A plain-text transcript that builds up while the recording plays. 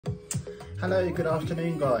Hello, good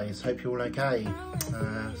afternoon guys, hope you're all okay.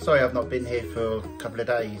 Sorry I've not been here for a couple of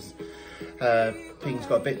days. Things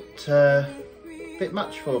got a bit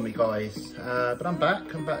much for me guys, but I'm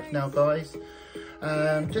back now guys.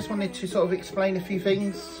 Just wanted to sort of explain a few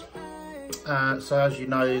things. So as you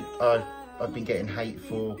know, I've been getting hate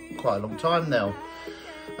for quite a long time now.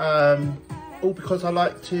 All because I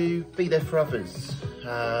like to be there for others.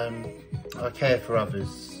 I care for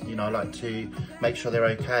others, you know, I like to make sure they're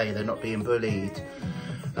okay, they're not being bullied.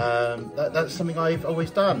 That's something I've always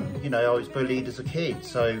done, you know. I was bullied as a kid,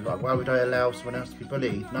 so why would I allow someone else to be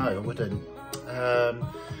bullied? No, I wouldn't.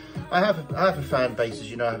 I have a fan base, as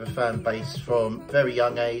you know. I have a fan base from very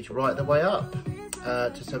young age right the way up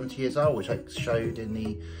to 70 years old, which I showed in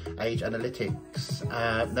the age analytics.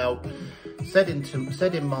 Now, said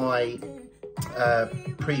in my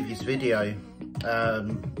previous video,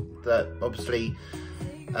 that obviously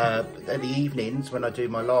at the evenings when I do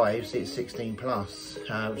my lives it's 16 plus,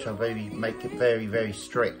 which I make it very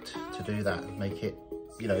strict to do that, make it,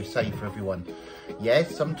 you know, safe for everyone.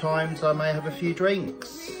 Yes, sometimes I may have a few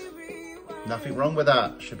drinks, nothing wrong with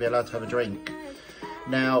that, should be allowed to have a drink.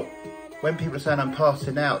 Now when people are saying I'm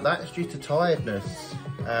passing out, that's due to tiredness.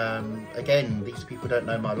 Again, these people don't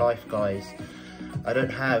know my life guys. I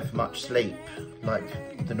don't have much sleep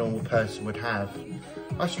like the normal person would have.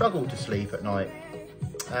 I struggle to sleep at night.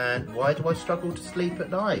 And why do I struggle to sleep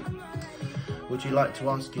at night? Would you like to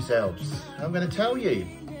ask yourselves? I'm going to tell you.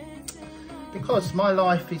 Because my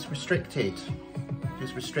life is restricted.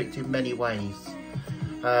 It's restricted in many ways.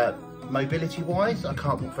 Mobility wise, I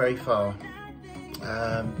can't walk very far.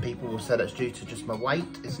 People will say that's due to just my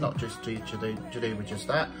weight. It's not just due to do with just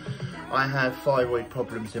that. I have thyroid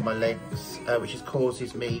problems in my legs, which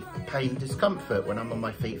causes me pain and discomfort when I'm on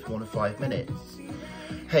my feet for more than 5 minutes.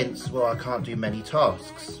 Hence why I can't do many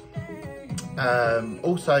tasks.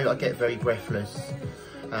 Also, I get very breathless,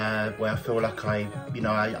 where I feel like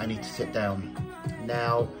I need to sit down.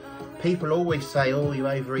 Now, people always say, oh, you're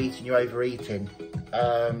overeating.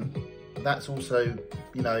 That's also,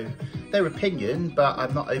 you know, their opinion, but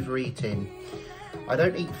I'm not overeating. I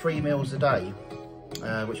don't eat 3 meals a day,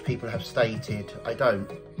 which people have stated. I don't.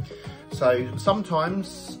 So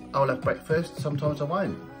sometimes I'll have breakfast, sometimes I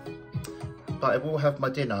won't. But I will have my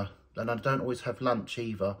dinner, and I don't always have lunch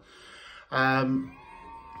either. At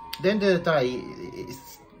the end of the day,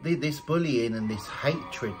 this bullying and this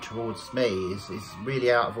hatred towards me is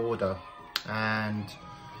really out of order. And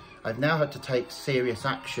I've now had to take serious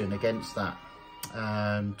action against that,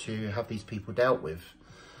 to have these people dealt with.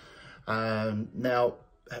 Now,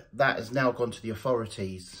 that has now gone to the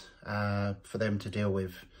authorities for them to deal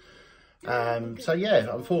with. So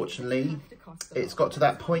yeah, unfortunately, it's got to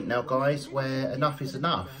that point now, guys, where enough is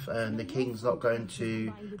enough, and the king's not going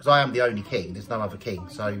to, because I am the only king, there's no other king,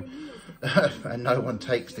 so, and no one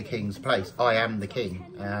takes the king's place. I am the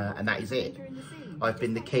king, and that is it. I've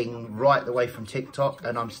been the king right the way from TikTok,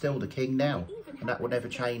 and I'm still the king now, and that will never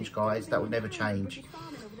change, guys, that will never change.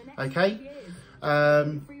 Okay?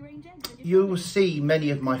 You will see many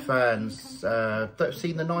of my fans that have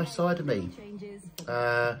seen the nice side of me.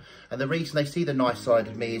 And the reason they see the nice side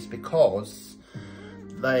of me is because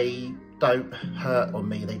they don't hurt on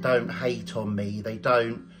me, they don't hate on me, they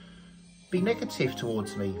don't be negative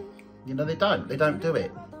towards me. You know, they don't do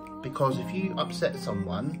it. Because if you upset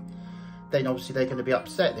someone, then obviously they're going to be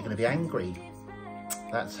upset, they're going to be angry.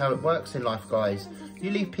 That's how it works in life, guys.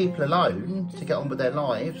 You leave people alone to get on with their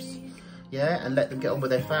lives, yeah, and let them get on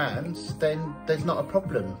with their fans, then there's not a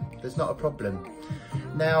problem. There's not a problem.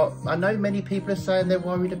 Now, I know many people are saying they're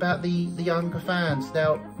worried about the younger fans.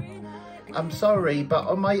 Now, I'm sorry, but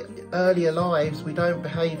on my earlier lives, we don't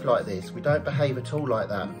behave like this. We don't behave at all like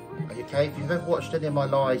that. Okay, if you've ever watched any of my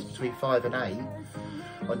lives between 5 and 8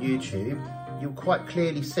 on YouTube, you'll quite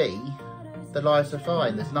clearly see the lives are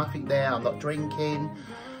fine. There's nothing there. I'm not drinking.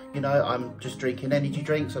 You know, I'm just drinking energy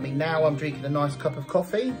drinks. I mean, now I'm drinking a nice cup of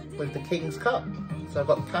coffee with the King's Cup. So I've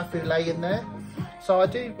got the cafe au lait in there. So I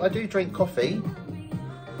do drink coffee.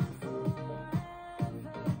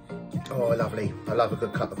 Oh, lovely. I love a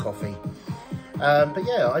good cup of coffee. But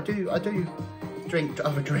yeah, I do drink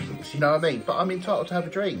other drinks, you know what I mean? But I'm entitled to have a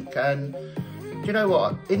drink. And do you know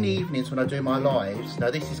what? In the evenings when I do my lives,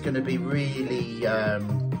 now this is going to be really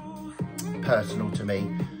personal to me.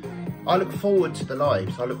 I look forward to the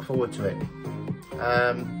lives. I look forward to it.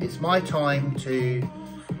 It's my time to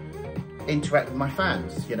interact with my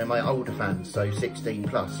fans, you know, my older fans, so 16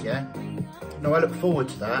 plus, yeah? No, I look forward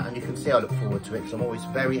to that, and you can see I look forward to it, because I'm always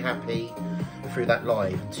very happy through that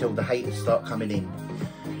live until the haters start coming in.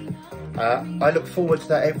 I look forward to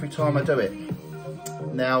that every time I do it.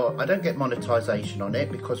 Now, I don't get monetization on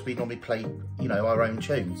it because we normally play, you know, our own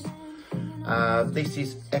tunes. This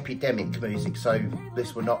is Epidemic music, so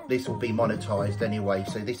this will be monetized anyway.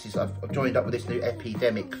 So this is, I've joined up with this new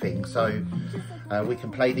Epidemic thing, so we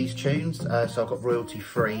can play these tunes. So I've got royalty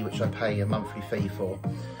free, which I pay a monthly fee for.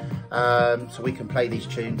 So we can play these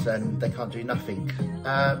tunes and they can't do nothing.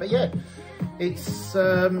 But yeah, it's,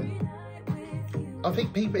 I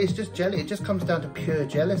think people, it's just jealous. It just comes down to pure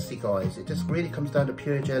jealousy, guys. It just really comes down to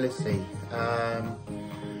pure jealousy.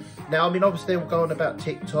 Now, I mean, obviously they'll go on about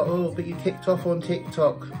TikTok. Oh, but you kicked off on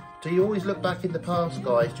TikTok. Do you always look back in the past,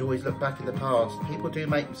 guys? Do you always look back in the past? People do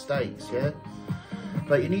make mistakes, yeah?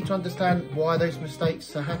 But you need to understand why those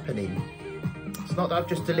mistakes are happening. It's not that I've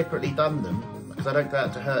just deliberately done them, because I don't go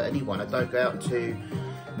out to hurt anyone. I don't go out to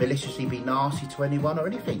maliciously be nasty to anyone or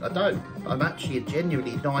anything. I don't. I'm actually a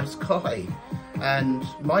genuinely nice guy. And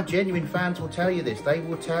my genuine fans will tell you this. They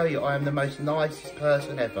will tell you I am the most nicest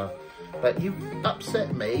person ever. But you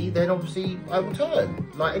upset me, then obviously I will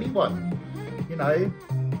turn, like anyone. You know,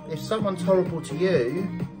 if someone's horrible to you,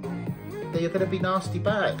 then you're going to be nasty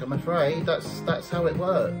back. I'm afraid that's how it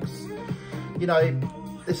works. You know,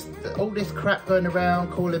 all this crap going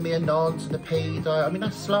around, calling me a nonce and a pedo. I mean,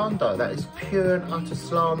 that's slander. That is pure and utter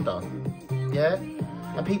slander. Yeah.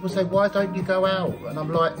 And people say, why don't you go out? And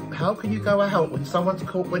I'm like, how can you go out when someone's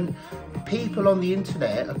called, when people on the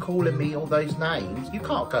internet are calling me all those names? You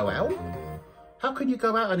can't go out. How can you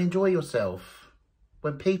go out and enjoy yourself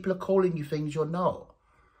when people are calling you things you're not?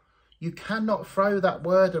 You cannot throw that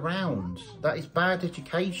word around. That is bad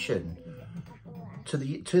education to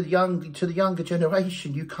the younger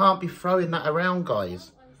generation. You can't be throwing that around,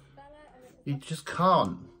 guys. You just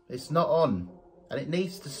can't. It's not on, and it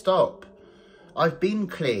needs to stop. I've been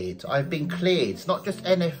cleared. I've been cleared. It's not just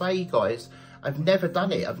NFA, guys. I've never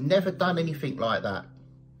done it. I've never done anything like that.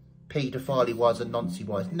 Paedophile-wise and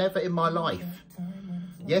noncy-wise. Never in my life.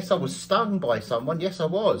 Yes, I was stung by someone. Yes, I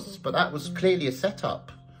was. But that was clearly a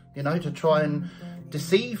setup, you know, to try and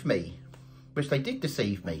deceive me. Which they did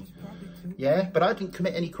deceive me. Yeah, but I didn't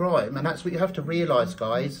commit any crime. And that's what you have to realise,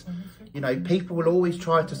 guys. You know, people will always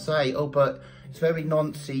try to say, oh, but it's very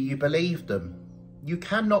noncy. You believe them. You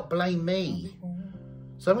cannot blame me.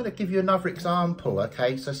 So I'm going to give you another example,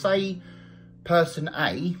 okay? So say person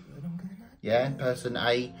A, yeah, person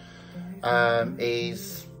A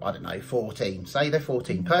is, I don't know, 14. Say they're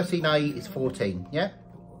 14. Person A is 14, yeah?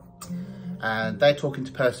 And they're talking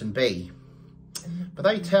to person B. But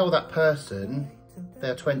they tell that person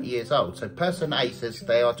they're 20 years old. So person A says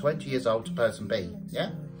they are 20 years old to person B,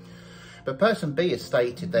 yeah? But person B has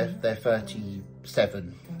stated they're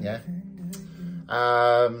 37, yeah?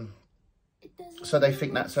 So they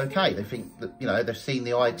think that's okay. They think that, you know, they've seen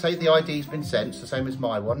the ID. Say the ID's been sent, it's the same as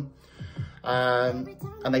my one. And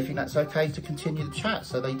they think that's okay to continue the chat.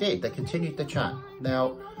 So they did. They continued the chat.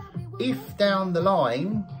 Now, if down the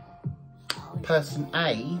line, person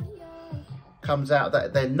A comes out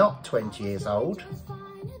that they're not 20 years old,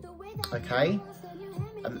 okay,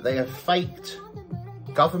 and they have faked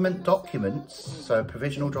government documents, so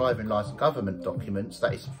provisional driving license, government documents,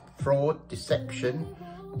 that is fraud, deception,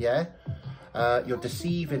 yeah? You're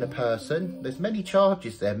deceiving a person. There's many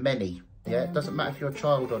charges there, many, yeah? It doesn't matter if you're a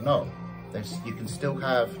child or not. You can still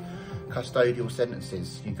have custodial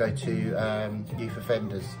sentences. You go to youth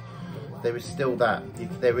offenders. There is still that,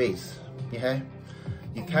 there is, yeah?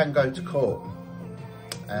 You can go to court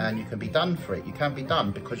and you can be done for it. You can be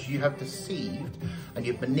done because you have deceived and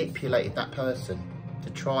you've manipulated that person to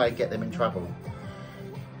try and get them in trouble.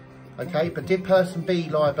 Okay, but did person B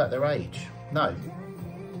lie about their age? No.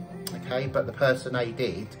 Okay, but the person A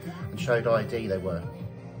did and showed ID they were.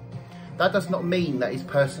 That does not mean that it's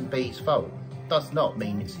person B's fault. Does not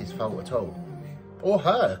mean it's his fault at all. Or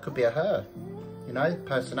her, could be a her. You know,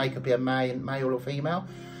 person A could be a male or female,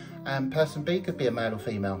 and person B could be a male or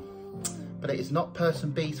female. But it is not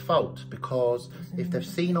person B's fault, because if they've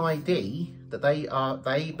seen ID that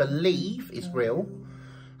they believe is real,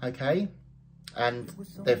 okay, and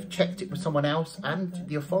they've checked it with someone else and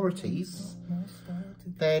the authorities,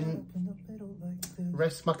 then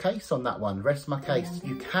rest my case on that one. Rest my case.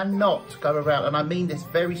 You cannot go around, and I mean this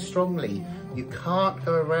very strongly, you can't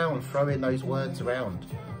go around throwing those words around.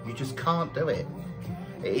 You just can't do it.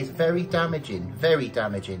 It is very damaging, very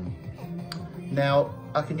damaging. Now,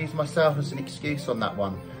 I can use myself as an excuse on that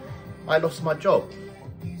one. I lost my job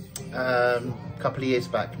a couple of years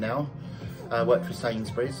back now. I worked for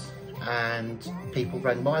Sainsbury's, and people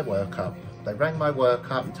rang my work up. They rang my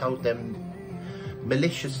work up and told them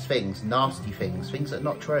malicious things, nasty things, things that are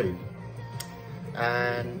not true.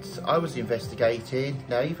 And I was investigated.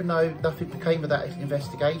 Now, even though nothing became of that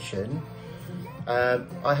investigation,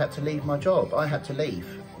 I had to leave my job. I had to leave.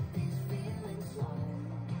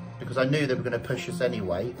 Because I knew they were going to push us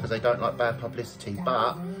anyway, because they don't like bad publicity,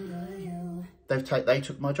 but they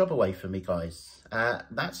took my job away from me, guys.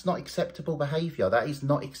 That's not acceptable behaviour. That is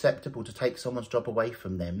not acceptable, to take someone's job away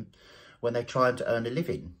from them when they're trying to earn a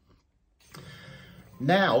living.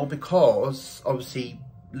 Now, because obviously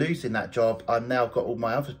losing that job, I've now got all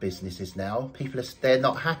my other businesses now. They're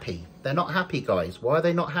not happy. They're not happy, guys. Why are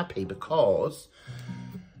they not happy? Because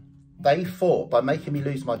they thought by making me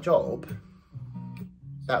lose my job,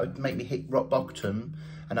 that would make me hit rock bottom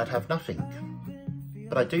and I'd have nothing.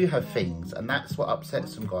 But I do have things, and that's what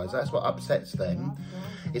upsets them, guys. That's what upsets them,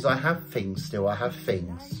 is I have things still. I have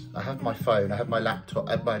things. I have my phone. I have my laptop.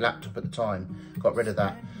 I had my laptop at the time. Got rid of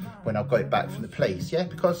that when I got it back from the police. Yeah,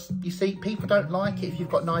 because you see, people don't like it. If you've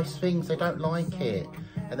got nice things, they don't like it.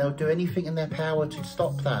 And they'll do anything in their power to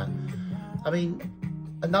stop that. I mean,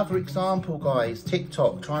 another example, guys,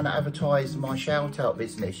 TikTok trying to advertise my shout out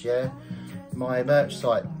business, yeah? My merch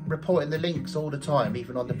site, reporting the links all the time,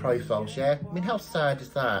 even on the profiles, yeah? I mean, how sad is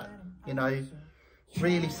that? You know,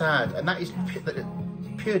 really sad. And that is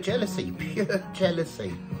pure jealousy, pure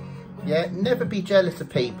jealousy. Yeah, never be jealous of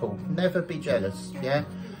people, never be jealous, yeah?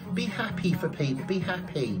 Be happy for people, be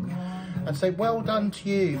happy. And say, well done to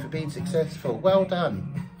you for being successful, well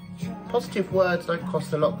done. Positive words don't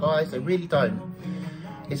cost a lot, guys, they really don't.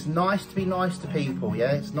 It's nice to be nice to people,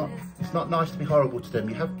 yeah? It's not nice to be horrible to them.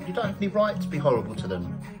 You don't have any right to be horrible to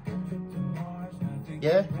them.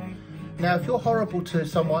 Yeah? Now, if you're horrible to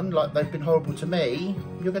someone like they've been horrible to me,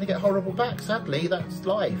 you're going to get horrible back, sadly. That's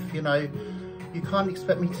life, you know. You can't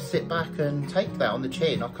expect me to sit back and take that on the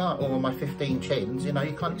chin. I can't, or on my 15 chins, you know,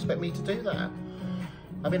 you can't expect me to do that.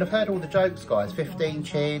 I mean, I've heard all the jokes, guys. 15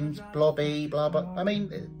 chins, blobby, blah, blah. I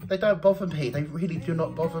mean, they don't bother me. They really do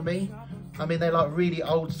not bother me. I mean, they're like really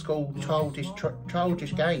old school,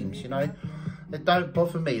 childish games, you know. They don't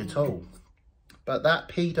bother me at all. But that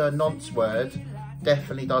pedo nonce word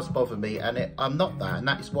definitely does bother me, and I'm not that, and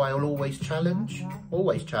that is why I'll always challenge,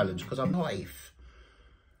 because I'm naive.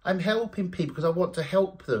 I'm helping people because I want to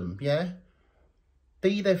help them, yeah.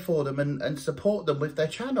 Be there for them and support them with their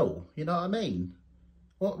channel, you know what I mean?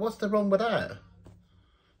 What's the wrong with that?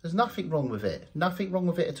 There's nothing wrong with it, nothing wrong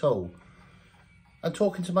with it at all. And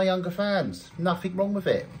talking to my younger fans, nothing wrong with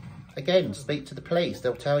it. Again, speak to the police,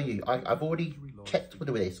 they'll tell you. I've already checked with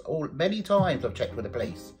this, many times I've checked with the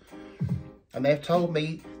police. And they've told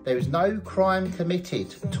me there is no crime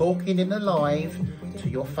committed talking in a live to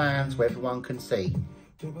your fans where everyone can see.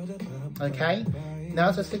 Okay? Now,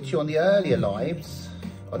 as I said to you on the earlier lives,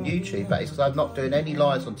 on YouTube, that is because I'm not doing any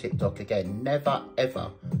lives on TikTok again. Never,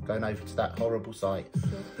 ever going over to that horrible site.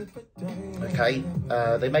 Okay,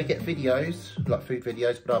 they may get videos, like food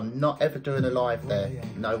videos, but I'm not ever doing a live there.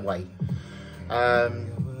 No way.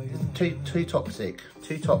 Too toxic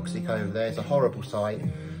over there. It's a horrible site.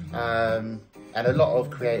 And a lot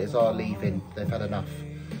of creators are leaving. They've had enough.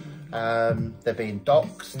 They're being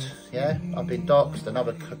doxed. Yeah, I've been doxed.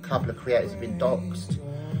 Another couple of creators have been doxed.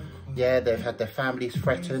 Yeah, they've had their families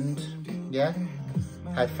threatened. Yeah,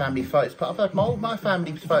 had family photos put up. I've had my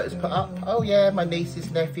family's photos put up. Oh yeah, my nieces,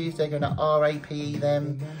 nephews, they're going to RAPE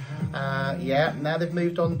them. Yeah, now they've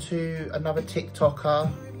moved on to another TikToker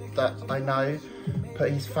that I know, put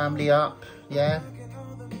his family up. Yeah,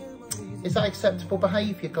 is that acceptable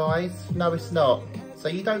behaviour, guys? No, it's not. So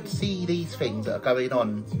you don't see these things that are going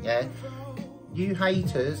on. Yeah, you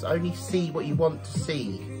haters only see what you want to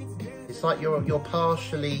see. It's like you're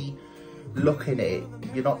partially looking at it.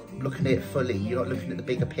 You're not looking at it fully. You're not looking at the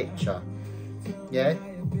bigger picture. Yeah?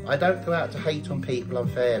 I don't go out to hate on people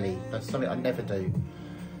unfairly. That's something I never do.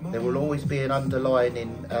 There will always be an underlying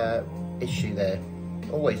issue there.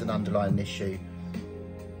 Always an underlying issue.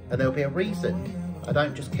 And there'll be a reason. I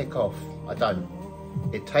don't just kick off. I don't.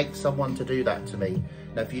 It takes someone to do that to me.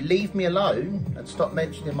 Now, if you leave me alone and stop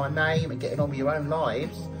mentioning my name and getting on with your own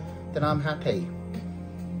lives, then I'm happy.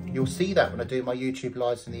 You'll see that when I do my YouTube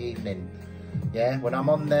lives in the evening. Yeah, when I'm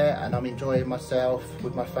on there and I'm enjoying myself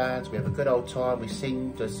with my fans, we have a good old time, we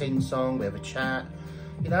do a sing song, we have a chat.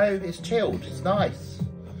 You know, it's chilled, it's nice.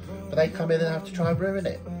 But they come in and have to try and ruin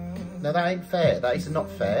it. Now that ain't fair, that is not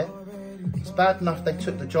fair. It's bad enough they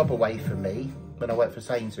took the job away from me when I worked for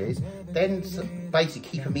Sainsbury's, then basically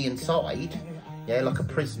keeping me inside, yeah, like a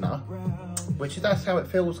prisoner, which that's how it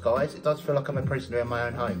feels, guys. It does feel like I'm a prisoner in my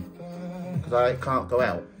own home, because I can't go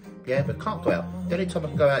out. Yeah, but can't go out. The only time I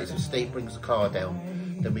can go out is if Steve brings the car down,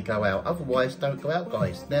 then we go out. Otherwise, don't go out,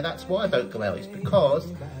 guys. Now, that's why I don't go out. It's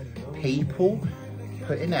because people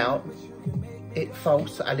putting out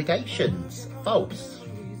false allegations. False.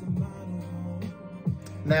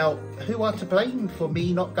 Now, who are to blame for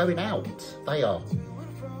me not going out? They are.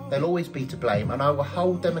 They'll always be to blame, and I will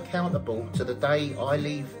hold them accountable to the day I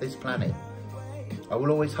leave this planet. I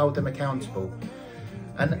will always hold them accountable.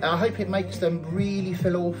 And I hope it makes them really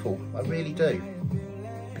feel awful. I really do.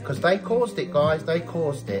 Because they caused it, guys. They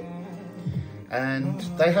caused it. And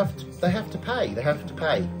they have to pay. They have to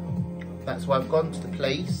pay. That's why I've gone to the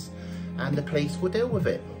police, and the police will deal with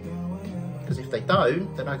it. Because if they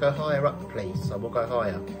don't, then I go higher up the police. I will go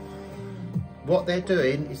higher. What they're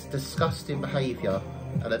doing is disgusting behaviour.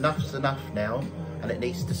 And enough's enough now, and it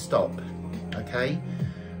needs to stop, okay?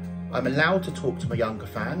 I'm allowed to talk to my younger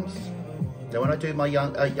fans. Now, when I do my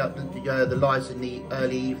the lives in the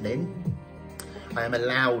early evening, I am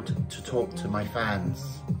allowed to talk to my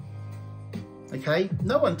fans, okay?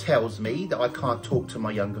 No one tells me that I can't talk to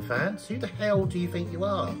my younger fans. Who the hell do you think you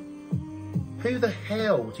are? Who the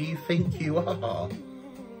hell do you think you are?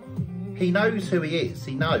 He knows who he is,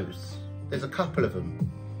 he knows. There's a couple of them.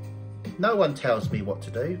 No one tells me what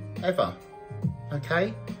to do, ever,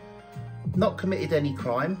 okay? Not committed any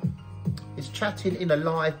crime. It's chatting in a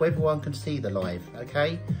live where everyone can see the live,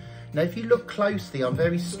 okay? Now, if you look closely, I'm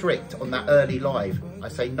very strict on that early live. I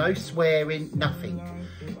say no swearing, nothing.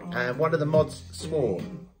 And one of the mods swore,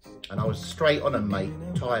 and I was straight on them, mate.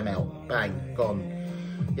 Time out, bang, gone.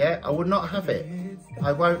 Yeah, I will not have it.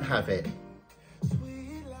 I won't have it.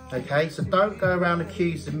 Okay, so don't go around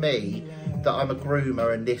accusing me that I'm a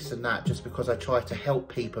groomer and this and that just because I try to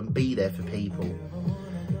help people and be there for people.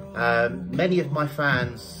 Many of my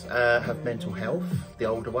fans have mental health, the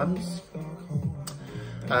older ones,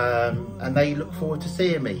 and they look forward to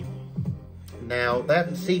seeing me. Now, they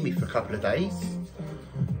haven't seen me for a couple of days.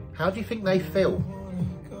 How do you think they feel?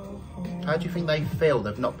 How do you think they feel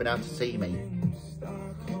they've not been able to see me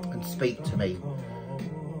and speak to me?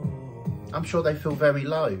 I'm sure they feel very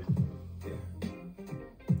low.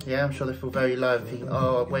 Yeah, I'm sure they feel very low, thinking,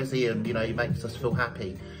 oh, where's Ian? You know, he makes us feel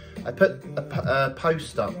happy. I put a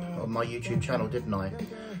post up on my YouTube channel, didn't I?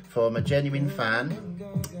 From a genuine fan.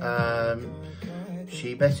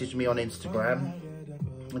 She messaged me on Instagram.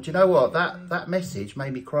 And do you know what? That message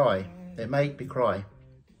made me cry. It made me cry.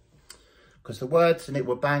 Because the words in it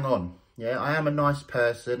were bang on. Yeah, I am a nice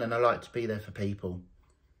person and I like to be there for people.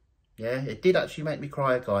 Yeah, it did actually make me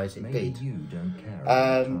cry, guys. It did. You don't care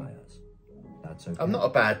about That's okay. I'm not a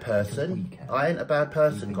bad person. I ain't a bad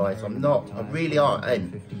person, guys. I'm not. I really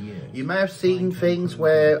aren't. You may have seen things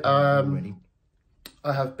where I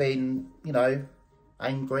have been, you know,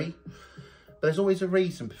 angry. But there's always a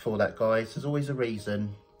reason before that, guys. There's always a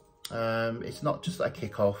reason. It's not just a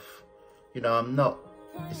kick off. You know, I'm not.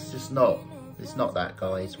 It's just not. It's not that,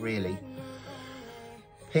 guys, really.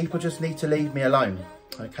 People just need to leave me alone.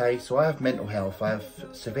 Okay, so I have mental health. I have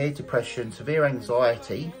severe depression, severe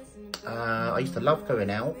anxiety. I used to love going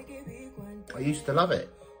out. I used to love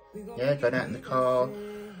it. Yeah, going out in the car,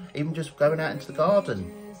 even just going out into the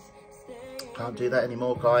garden. Can't do that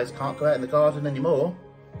anymore, guys. Can't go out in the garden anymore.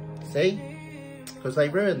 See? Because they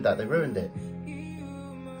ruined that. They ruined it.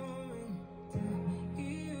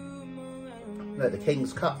 Look, the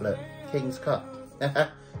King's Cup, look. King's Cup.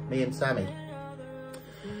 Me and Sammy.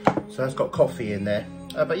 So it's got coffee in there.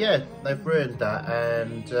 But yeah, they've ruined that,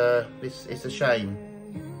 and it's a shame.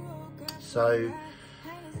 So,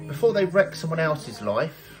 before they wreck someone else's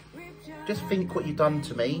life, just think what you've done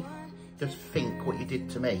to me. Just think what you did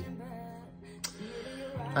to me.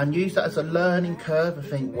 And use that as a learning curve and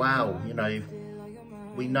think, wow, you know,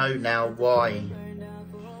 we know now why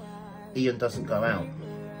Ian doesn't go out.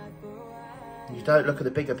 You don't look at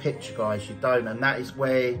the bigger picture, guys, you don't. And that is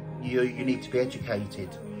where you need to be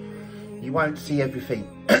educated. You won't see everything.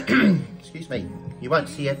 Excuse me. You won't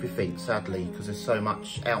see everything, sadly, because there's so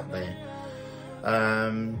much out there.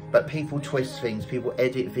 But people twist things, people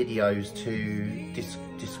edit videos to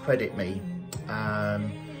discredit me.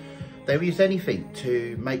 They use anything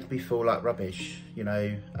to make me feel like rubbish, you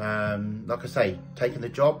know. Like I say, taking the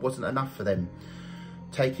job wasn't enough for them.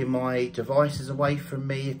 Taking my devices away from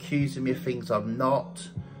me, accusing me of things I'm not,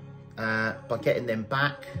 by getting them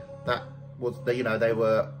back, that was, you know, they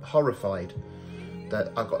were horrified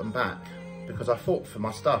that I got them back, because I fought for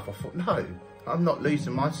my stuff. I thought, no, I'm not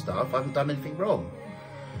losing my stuff, I haven't done anything wrong.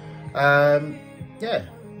 Yeah,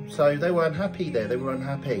 so they were unhappy there, they were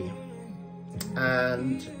unhappy.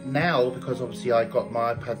 And now, because obviously I got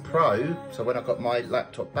my iPad Pro, so when I got my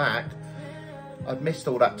laptop back, I'd missed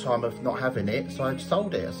all that time of not having it, so I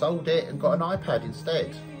sold it. I sold it and got an iPad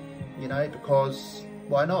instead, you know, because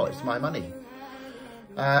why not? It's my money.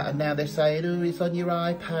 And now they're saying, oh, it's on your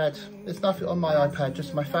iPad. There's nothing on my iPad,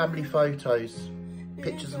 just my family photos,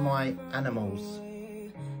 pictures of my animals.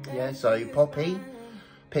 Yeah, so Poppy,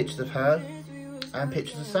 pictures of her and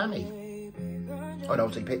pictures of Sammy. Oh, and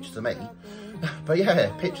obviously pictures of me. But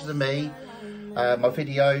yeah, pictures of me, my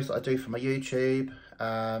videos that I do for my YouTube,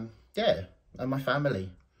 yeah, and my family.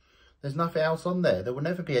 There's nothing else on there. There will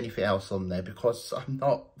never be anything else on there because I'm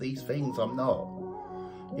not these things. I'm not.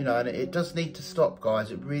 You know, and it does need to stop, guys.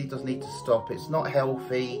 It really does need to stop. It's not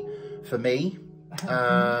healthy for me.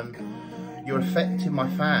 You're affecting my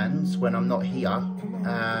fans when I'm not here.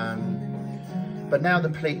 But now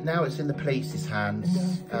now it's in the police's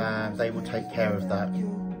hands. They will take care of that.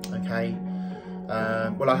 Okay.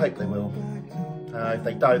 Well, I hope they will. If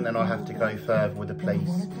they don't, then I'll have to go further with the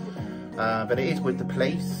police. But it is with the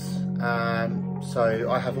police. So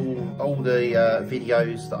I have all the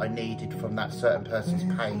videos that I needed from that certain person's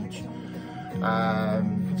page.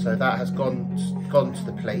 So that has gone to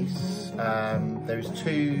the police. There's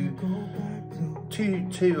two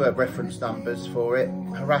reference numbers for it: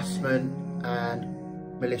 harassment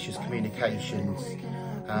and malicious communications.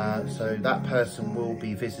 So that person will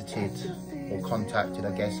be visited or contacted,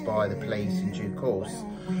 I guess, by the police in due course.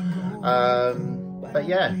 But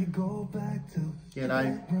yeah, you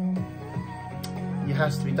know, it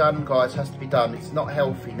has to be done, guys. It has to be done. It's not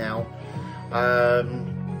healthy now.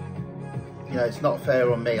 You know, it's not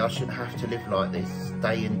fair on me. I shouldn't have to live like this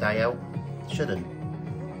day in, day out. Shouldn't.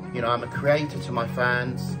 You know, I'm a creator to my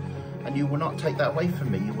fans, and you will not take that away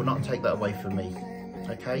from me. You will not take that away from me.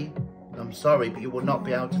 Okay? I'm sorry, but you will not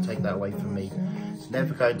be able to take that away from me. It's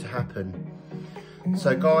never going to happen.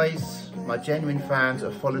 So guys, my genuine fans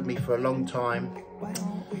that have followed me for a long time,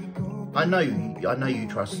 I know you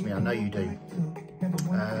trust me. I know you do.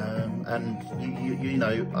 And you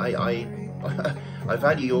know, I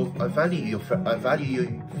value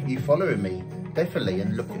you following me, definitely,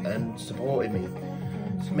 and supporting me.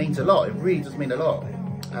 It means a lot. It really does mean a lot.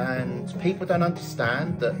 And people don't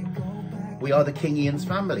understand that we are the King Ian's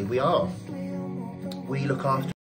family. We are. We look after